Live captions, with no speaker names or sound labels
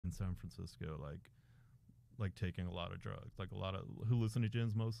in San Francisco, like taking a lot of drugs, like a lot of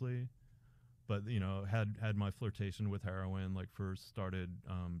hallucinogens mostly. But had my flirtation with heroin. Like first started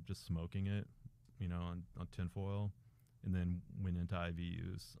just smoking it, on tinfoil, and then went into IV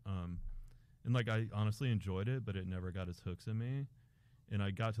use. And like I honestly enjoyed it, but it never got its hooks in me. And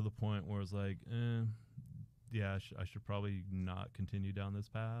I got to the point where I was like, yeah, I should probably not continue down this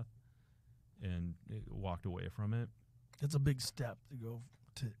path, and walked away from it. It's a big step to go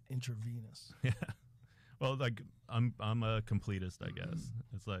to intravenous. Yeah. Well, like I'm a completist, I guess.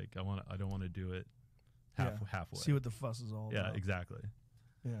 It's like I don't want to do it halfway. See what the fuss is all about. Yeah, exactly.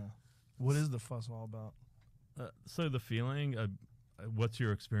 Yeah. What is the fuss all about? So the feeling, what's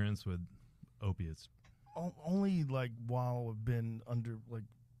your experience with opiates? Only like while I've been under like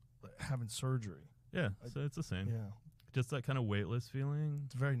having surgery. Yeah, so it's the same. Yeah. Just that kind of weightless feeling.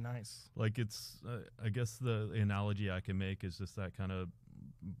 It's very nice. Like it's, I guess the analogy I can make is just that kind of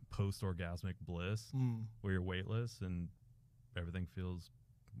post-orgasmic bliss where you're weightless and everything feels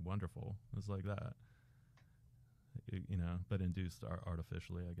wonderful. It's like that, but induced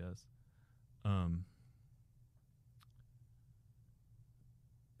artificially, I guess.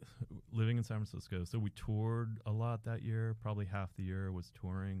 Living in San Francisco, so we toured a lot that year. Probably half the year was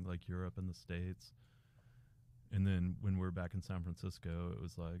touring like Europe and the States. And then when we were back in San Francisco, it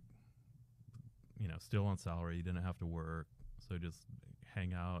was like, still on salary. You didn't have to work. So just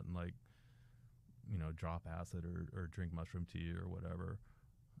hang out and like, drop acid or drink mushroom tea or whatever.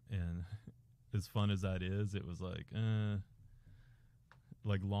 And as fun as that is, it was like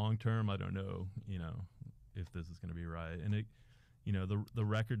long term, I don't know, if this is going to be right. And it, the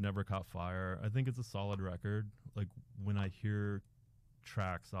record never caught fire. I think it's a solid record. Like when I hear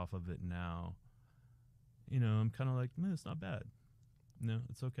tracks off of it now, I'm kind of like, man, it's not bad. No,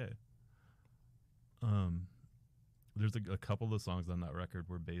 it's okay. There's a couple of the songs on that record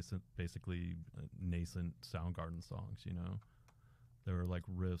were basically nascent Soundgarden songs, There were like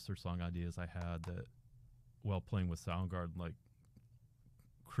riffs or song ideas I had that while playing with Soundgarden, like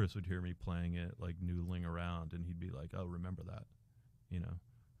Chris would hear me playing it, like noodling around, and he'd be like, oh, remember that, And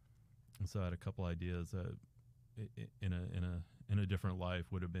so I had a couple ideas that in a different life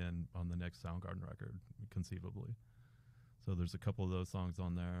would have been on the next Soundgarden record, conceivably. So there's a couple of those songs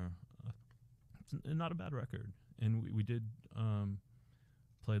on there. It's not a bad record. And we did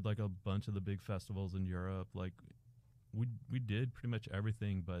played like a bunch of the big festivals in Europe. Like we did pretty much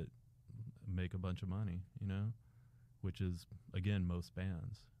everything but make a bunch of money, which is, again, most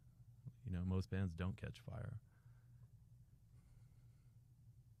bands. Most bands don't catch fire.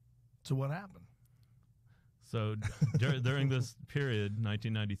 So what happened? So during this period,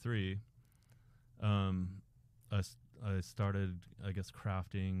 1993, I started, I guess,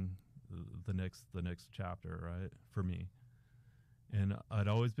 crafting the next chapter, right, for me. And I'd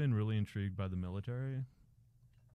always been really intrigued by the military.